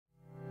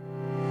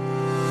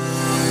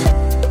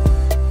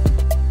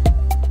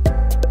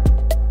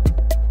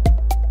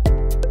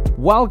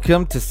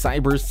Welcome to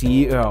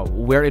CyberCEO,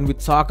 wherein we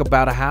talk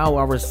about how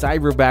our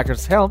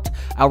cyberbackers helped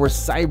our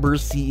cyber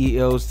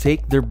CEOs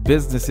take their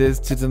businesses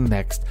to the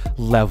next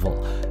level.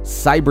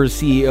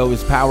 CyberCEO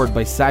is powered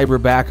by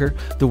Cyberbacker,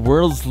 the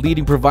world's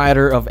leading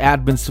provider of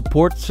admin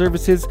support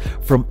services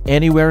from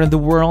anywhere in the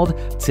world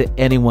to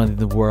anyone in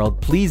the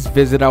world. Please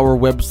visit our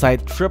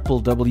website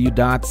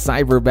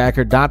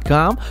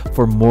www.cyberbacker.com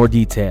for more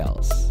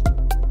details.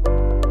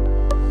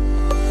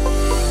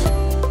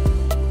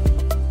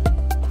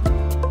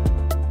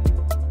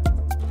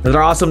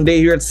 Another awesome day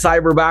here at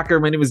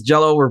CyberBacker. My name is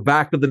Jello. We're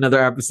back with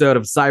another episode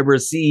of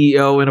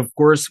CyberCEO. And of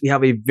course, we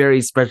have a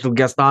very special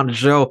guest on the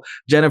show.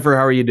 Jennifer,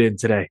 how are you doing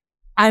today?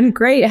 I'm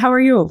great. How are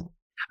you?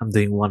 I'm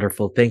doing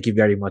wonderful. Thank you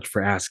very much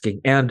for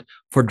asking and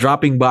for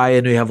dropping by.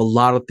 And we have a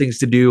lot of things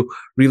to do.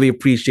 Really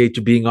appreciate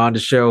you being on the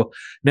show.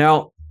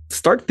 Now,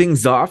 start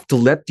things off to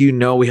let you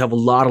know we have a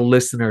lot of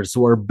listeners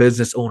who are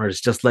business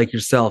owners just like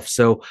yourself.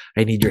 So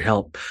I need your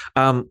help.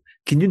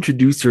 Can you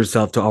introduce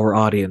yourself to our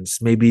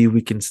audience? Maybe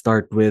we can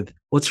start with,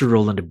 what's your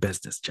role in the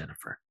business,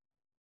 Jennifer?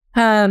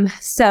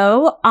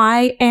 So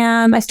I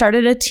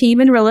started a team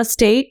in real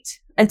estate.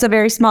 It's a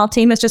very small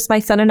team. It's just my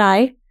son and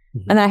I,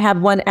 and I have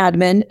one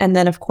admin and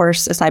then of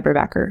course a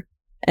cyberbacker.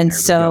 And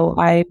so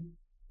I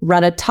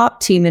run a top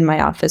team in my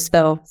office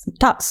though,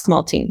 top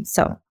small team.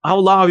 So how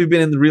long have you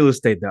been in the real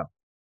estate though?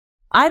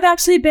 I've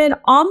actually been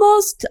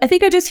I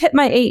think I just hit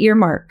my 8-year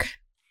mark.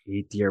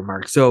 8-year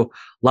mark. So a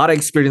lot of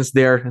experience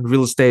there in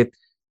real estate.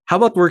 How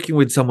about working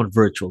with someone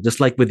virtual, just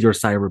like with your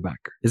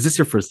cyberbacker? Is this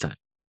your first time?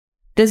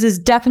 This is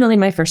definitely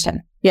my first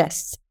time.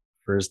 Yes.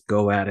 First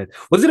go at it.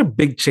 Was it a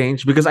big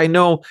change? Because I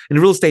know in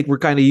real estate, we're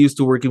kind of used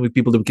to working with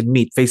people that we can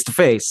meet face to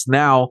face.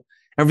 Now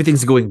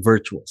everything's going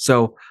virtual.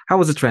 So how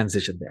was the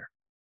transition there?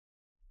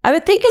 I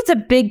would think it's a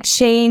big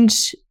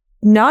change,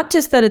 not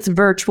just that it's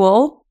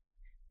virtual,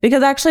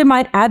 because actually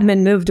my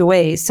admin moved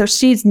away. So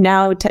she's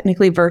now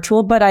technically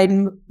virtual, but I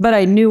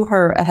knew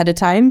her ahead of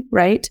time,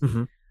 right?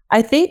 Mm-hmm.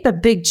 I think the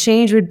big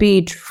change would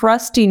be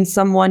trusting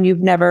someone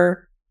you've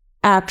never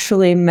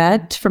actually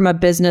met from a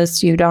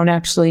business you don't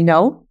actually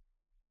know.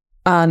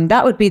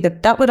 That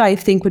would I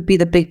think would be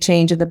the big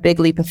change and the big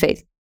leap of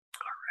faith. All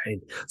right.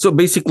 So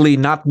basically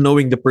not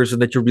knowing the person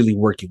that you're really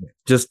working with,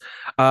 just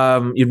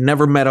you've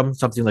never met them,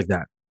 something like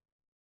that.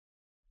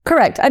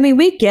 Correct. I mean,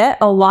 we get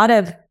a lot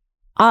of,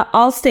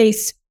 I'll say,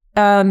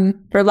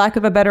 for lack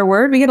of a better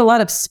word, we get a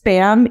lot of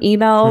spam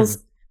emails,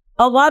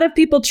 a lot of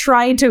people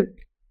trying to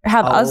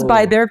have us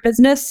buy their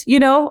business,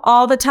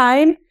 all the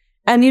time.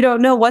 And you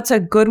don't know what's a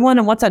good one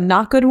and what's a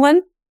not good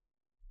one.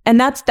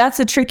 And that's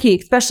a tricky,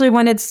 especially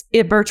when it's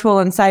virtual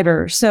and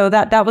cyber. So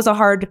that was a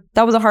hard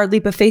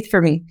leap of faith for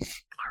me.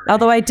 Right.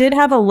 Although I did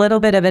have a little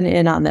bit of an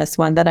in on this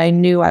one that I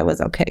knew I was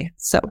okay.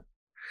 So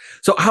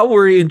how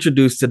were you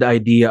introduced to the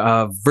idea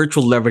of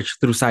virtual leverage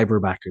through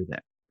Cyberbacker then?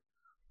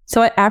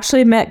 So I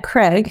actually met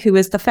Craig, who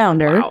is the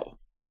founder,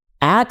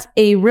 at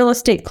a real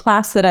estate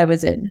class that I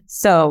was in.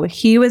 So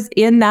he was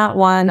in that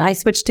one. I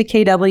switched to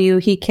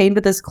KW. He came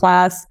to this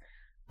class.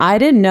 I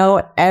didn't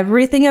know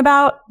everything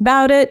about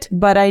it,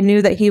 but I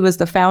knew that he was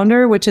the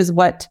founder, which is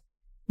what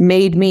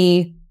made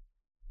me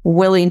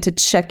willing to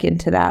check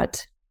into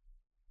that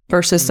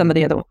versus some of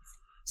the other ones.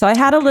 So I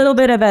had a little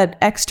bit of an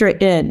extra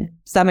in.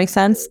 Does that make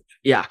sense?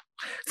 Yeah.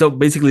 So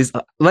basically, it's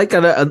like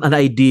an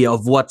idea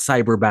of what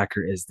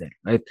Cyberbacker is then,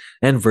 right?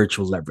 And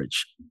virtual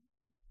leverage.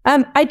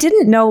 I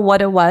didn't know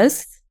what it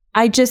was.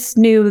 I just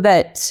knew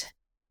that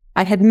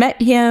I had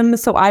met him,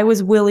 so I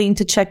was willing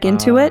to check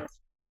into it.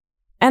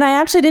 And I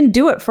actually didn't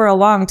do it for a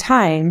long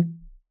time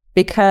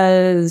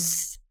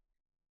because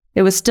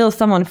it was still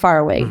someone far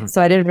away. Mm-hmm.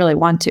 So I didn't really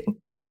want to.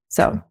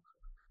 So it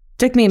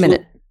took me a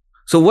minute.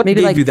 So what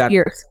maybe gave you that?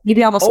 Years,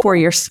 maybe almost 4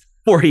 years.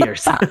 4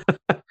 years.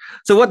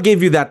 So what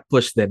gave you that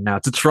push then now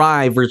to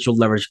try virtual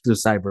leverage through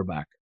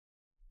Cyberbacker?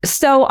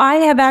 So I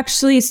have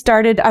actually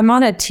I'm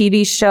on a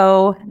TV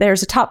show.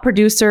 There's a top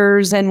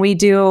producers and we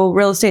do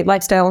real estate,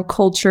 lifestyle, and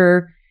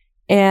culture.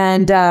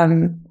 And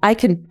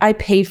I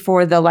pay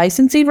for the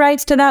licensing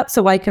rights to that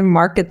so I can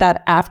market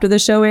that after the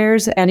show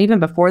airs and even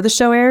before the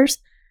show airs.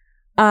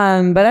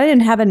 But I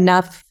didn't have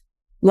enough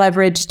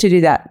leverage to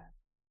do that.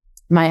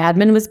 My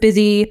admin was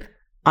busy.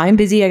 I'm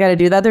busy. I got to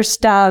do the other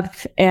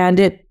stuff.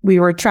 And we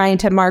were trying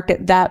to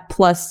market that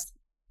plus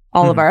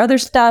all of our other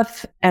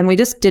stuff. And we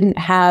just didn't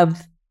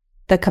have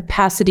the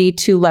capacity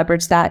to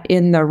leverage that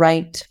in the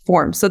right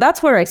form. So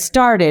that's where I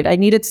started. I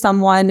needed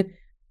someone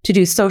to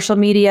do social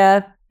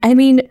media. I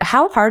mean,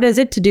 how hard is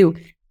it to do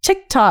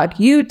TikTok,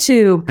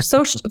 YouTube,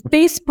 social,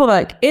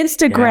 Facebook,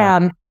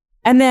 Instagram,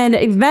 and then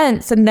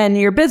events, and then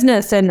your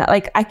business? And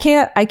I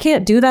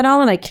can't do that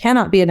all, and I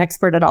cannot be an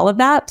expert at all of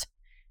that.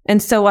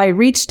 And so I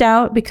reached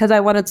out because I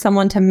wanted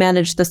someone to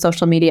manage the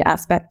social media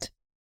aspect.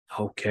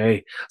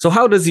 Okay. So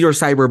how does your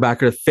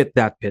cyberbacker fit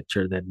that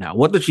picture then now?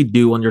 What does she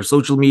do on your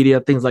social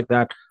media, things like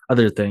that,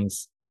 other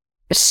things?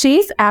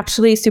 She's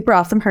actually super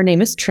awesome. Her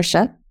name is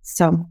Trisha.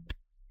 So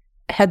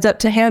heads up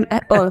to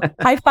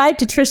high five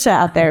to Trisha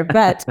out there.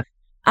 But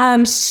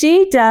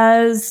she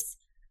does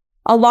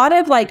a lot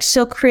of like,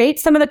 she'll create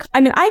some of the,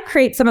 I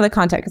create some of the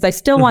content because I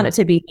still want it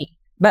to be me,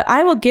 but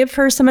I will give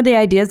her some of the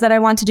ideas that I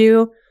want to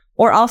do,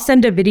 or I'll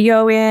send a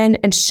video in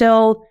and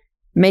she'll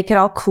make it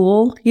all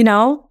cool.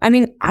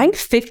 I'm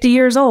 50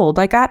 years old,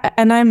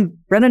 and I'm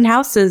running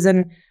houses,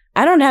 and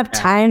I don't have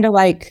time to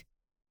like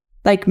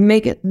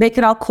make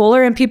it all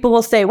cooler. And people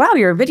will say, wow,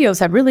 your videos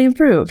have really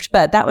improved,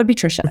 but that would be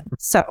Trisha.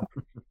 So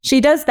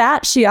she does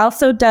that. She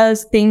also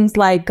does things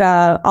like,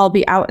 I'll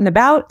be out and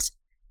about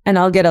and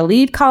I'll get a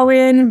lead call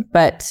in,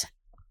 but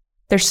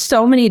there's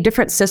so many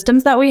different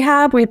systems that we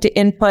have to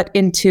input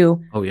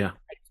into,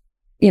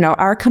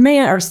 our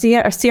command, our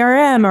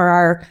CRM, or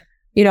our,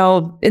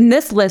 in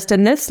this list.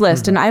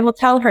 And I will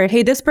tell her,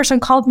 hey, this person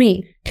called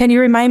me. Can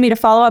you remind me to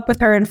follow up with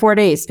her in 4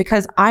 days?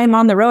 Because I'm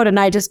on the road and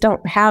I just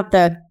don't have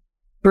the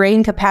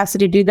brain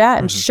capacity to do that.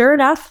 And sure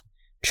enough,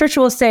 Trisha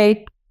will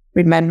say,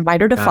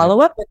 remind her to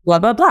follow up with blah,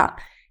 blah, blah.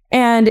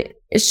 And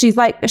she's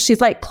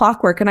like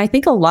clockwork. And I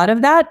think a lot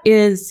of that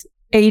is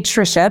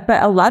Trisha,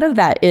 but a lot of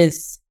that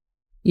is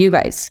you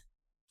guys.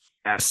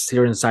 Yes,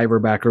 here in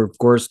Cyberbacker, of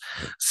course.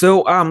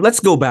 So let's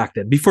go back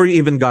then. Before you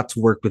even got to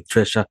work with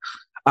Trisha,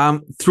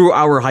 through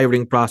our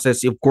hiring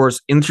process, of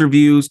course,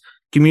 interviews,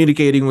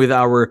 communicating with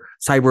our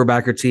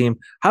Cyberbacker team,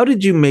 how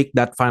did you make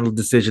that final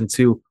decision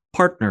to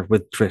partner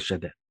with Trisha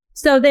then?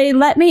 So they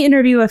let me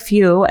interview a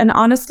few, and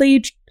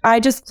honestly, I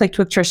just clicked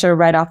with Trisha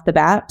right off the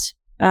bat.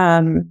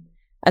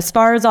 As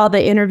far as all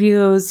the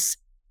interviews,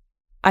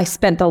 I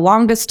spent the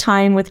longest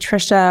time with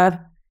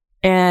Trisha,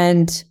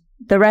 and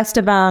the rest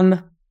of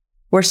them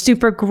were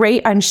super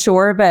great, I'm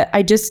sure, but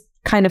I just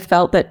kind of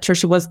felt that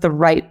Trisha was the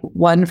right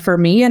one for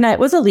me. And it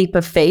was a leap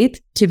of faith,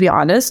 to be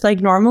honest. Like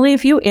normally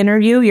if you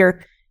interview,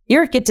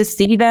 you get to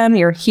see them,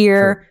 you're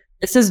here. Sure.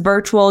 This is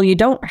virtual. You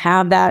don't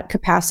have that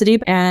capacity.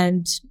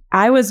 And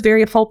I was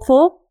very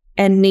hopeful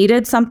and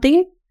needed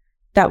something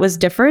that was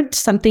different,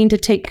 something to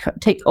take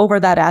over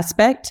that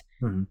aspect.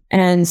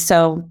 And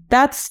so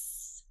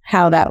that's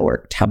how that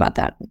worked. How about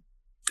that?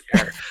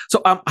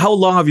 So how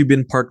long have you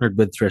been partnered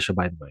with Trisha,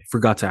 by the way?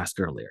 Forgot to ask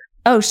earlier.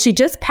 Oh, she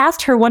just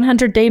passed her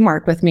 100-day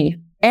mark with me,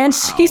 and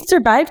she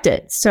survived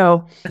it.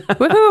 So,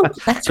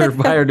 woohoo!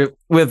 Survived it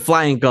with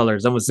flying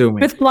colors, I'm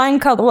assuming. With flying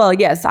colors. Well,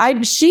 yes,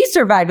 she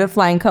survived with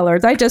flying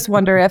colors. I just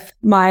wonder if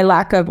my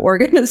lack of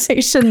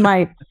organization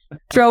might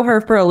throw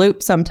her for a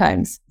loop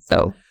sometimes.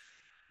 So,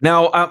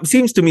 now,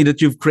 seems to me that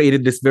you've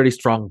created this very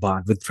strong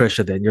bond with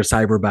Trisha, then your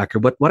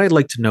Cyberbacker. But what I'd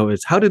like to know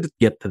is, how did it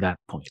get to that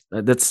point?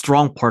 That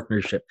strong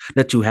partnership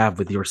that you have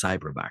with your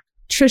Cyberbacker.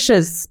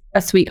 Trisha's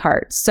a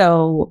sweetheart.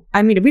 So,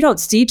 we don't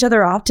see each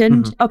other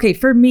often. Okay,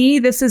 for me,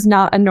 this is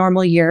not a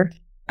normal year.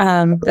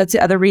 That's the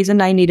other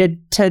reason I needed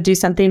to do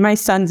something. My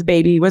son's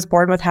baby was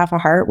born with half a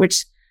heart,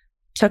 which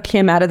took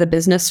him out of the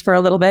business for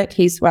a little bit.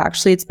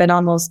 It's been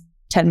almost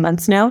 10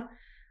 months now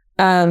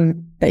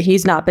that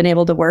he's not been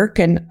able to work.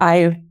 And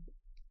I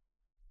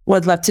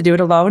would love to do it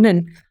alone.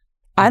 And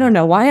I don't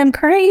know why I'm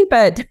crying,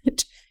 but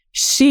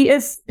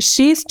she's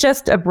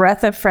just a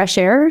breath of fresh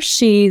air.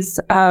 She's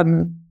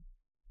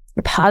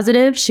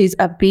positive. She's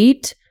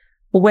upbeat.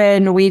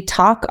 When we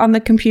talk on the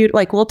computer,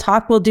 like we'll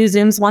do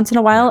Zooms once in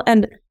a while.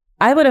 And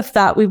I would have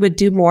thought we would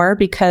do more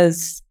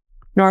because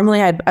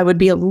normally I would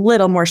be a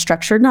little more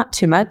structured, not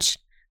too much.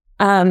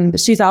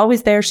 She's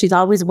always there. She's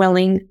always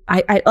willing.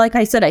 I like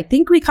I said, I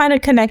think we kind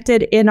of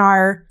connected in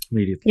our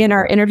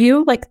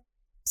interview.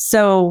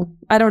 So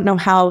I don't know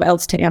how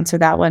else to answer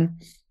that one,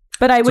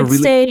 but I would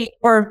say,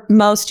 or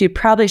most, you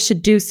probably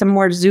should do some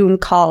more Zoom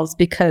calls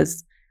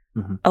because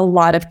a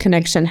lot of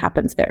connection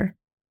happens there.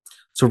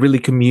 So really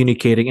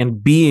communicating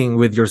and being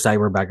with your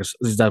Cyberbackers.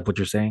 Is that what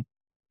you're saying?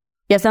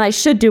 Yes. And I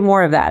should do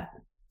more of that.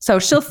 So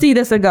she'll see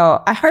this and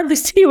go, I hardly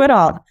see you at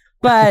all,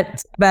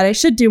 but I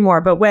should do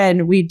more. But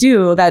when we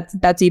do,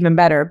 that's even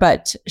better.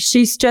 But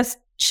she's just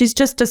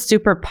a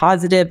super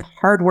positive,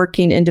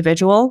 hardworking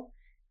individual.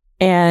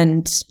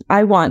 And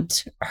I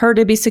want her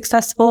to be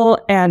successful,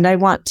 and I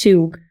want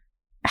to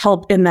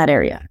help in that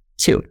area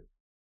too.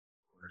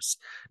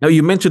 Now,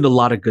 you mentioned a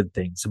lot of good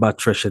things about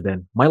Trisha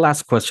then. My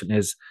last question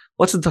is,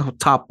 what's the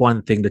top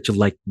one thing that you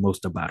like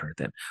most about her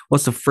then?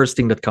 What's the first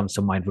thing that comes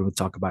to mind when we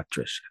talk about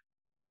Trisha?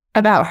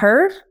 About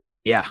her?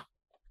 Yeah.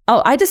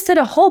 Oh, I just said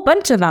a whole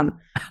bunch of them.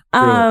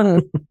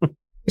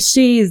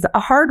 She's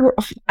a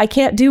I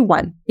can't do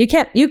one. You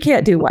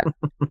can't do one.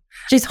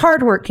 She's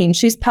hardworking.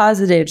 She's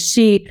positive.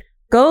 She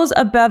goes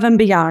above and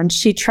beyond.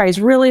 She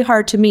tries really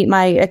hard to meet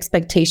my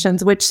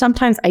expectations, which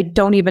sometimes I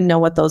don't even know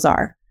what those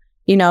are,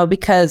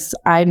 because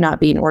I'm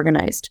not being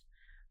organized.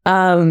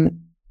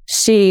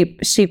 She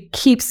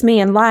keeps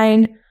me in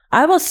line.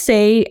 I will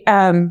say,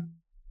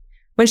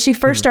 when she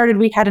first started,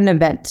 we had an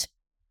event,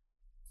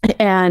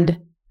 and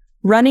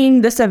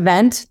running this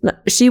event,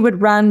 she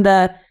would run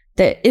the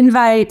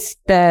invites,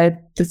 the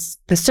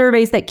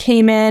surveys that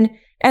came in,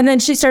 and then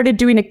she started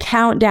doing a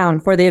countdown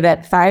for the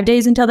event, 5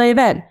 days until the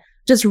event.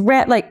 Just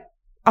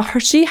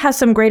she has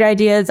some great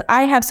ideas.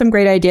 I have some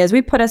great ideas.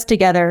 We put us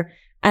together.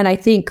 And I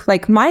think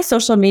my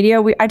social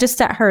media, I just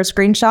sent her a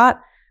screenshot.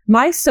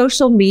 My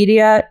social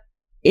media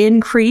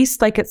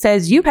increased, like it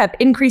says, you have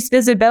increased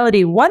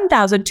visibility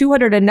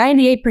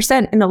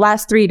 1,298% in the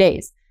last 3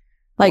 days.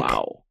 Like,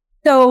 wow.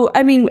 So,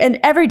 I mean, and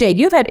every day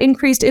you've had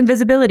increased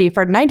invisibility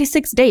for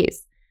 96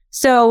 days.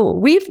 So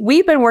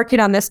we've been working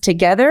on this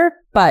together,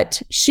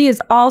 but she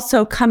has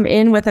also come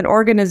in with an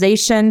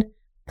organization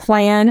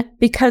plan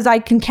because I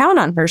can count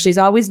on her. She's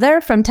always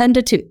there from 10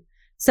 to 2.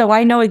 So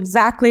I know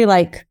exactly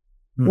like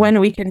when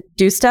we can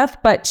do stuff,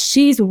 but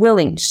she's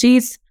willing.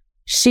 She's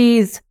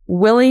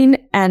willing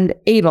and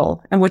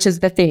able, and which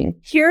is the thing.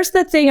 Here's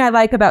the thing I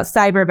like about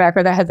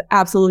CyberBacker that has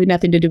absolutely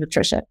nothing to do with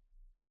Trisha,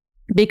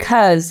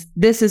 because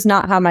this is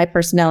not how my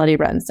personality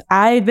runs.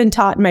 I've been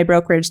taught in my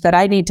brokerage that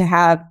I need to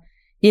have,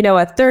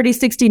 a 30,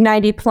 60,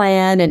 90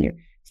 plan, and you're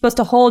supposed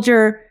to hold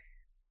your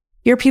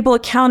people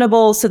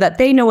accountable so that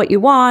they know what you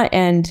want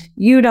and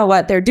you know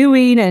what they're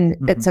doing, and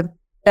it's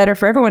better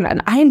for everyone.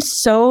 And I'm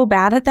so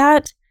bad at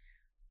that,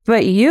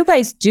 but you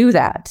guys do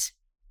that.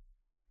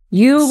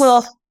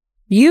 You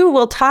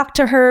will talk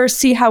to her,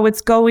 see how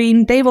it's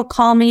going. They will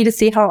call me to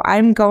see how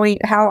I'm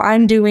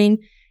doing.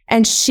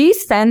 And she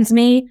sends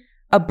me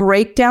a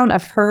breakdown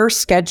of her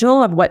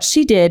schedule of what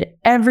she did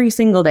every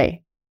single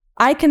day.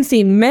 I can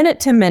see minute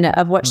to minute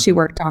of what she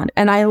worked on.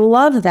 And I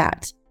love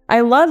that.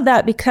 I love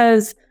that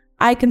because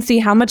I can see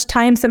how much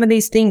time some of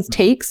these things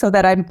take so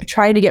that I'm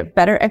trying to get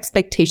better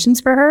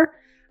expectations for her.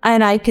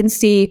 And I can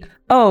see,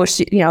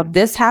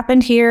 this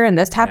happened here and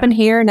this happened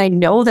here. And I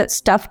know that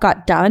stuff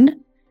got done.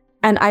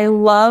 And I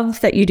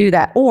love that you do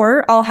that.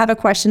 Or I'll have a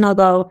question. I'll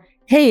go,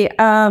 hey,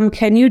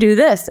 can you do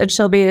this? And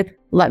she'll be,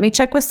 let me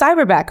check with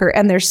CyberBacker.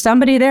 And there's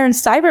somebody there in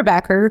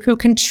CyberBacker who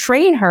can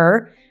train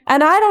her,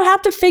 and I don't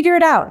have to figure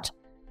it out.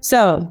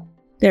 So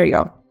there you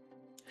go.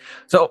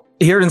 So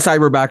here in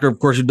CyberBacker, of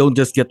course, you don't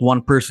just get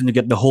one person, you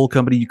get the whole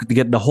company, you could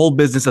get the whole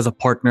business as a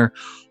partner.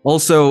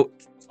 Also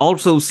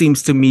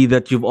seems to me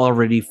that you've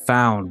already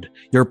found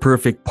your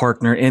perfect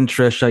partner in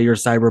Trisha, your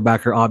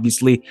CyberBacker.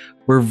 Obviously,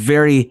 we're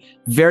very,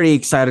 very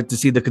excited to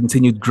see the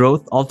continued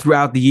growth all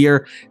throughout the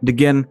year. And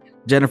again,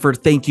 Jennifer,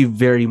 thank you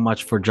very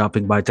much for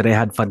dropping by today. I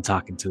had fun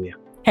talking to you.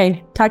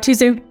 Hey, talk to you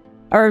soon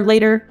or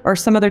later or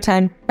some other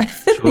time.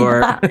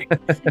 Sure.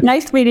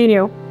 Nice meeting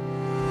you.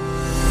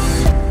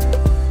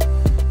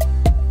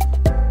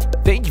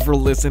 Thank you for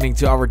listening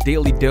to our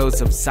daily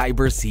dose of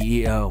Cyber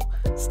CEO.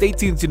 Stay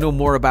tuned to know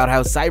more about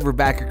how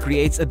CyberBacker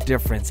creates a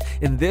difference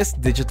in this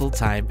digital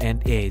time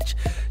and age.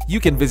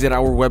 You can visit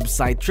our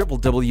website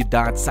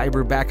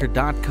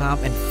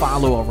www.cyberbacker.com and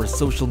follow our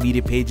social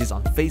media pages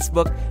on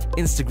Facebook,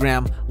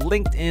 Instagram,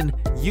 LinkedIn,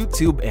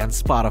 YouTube, and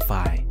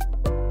Spotify.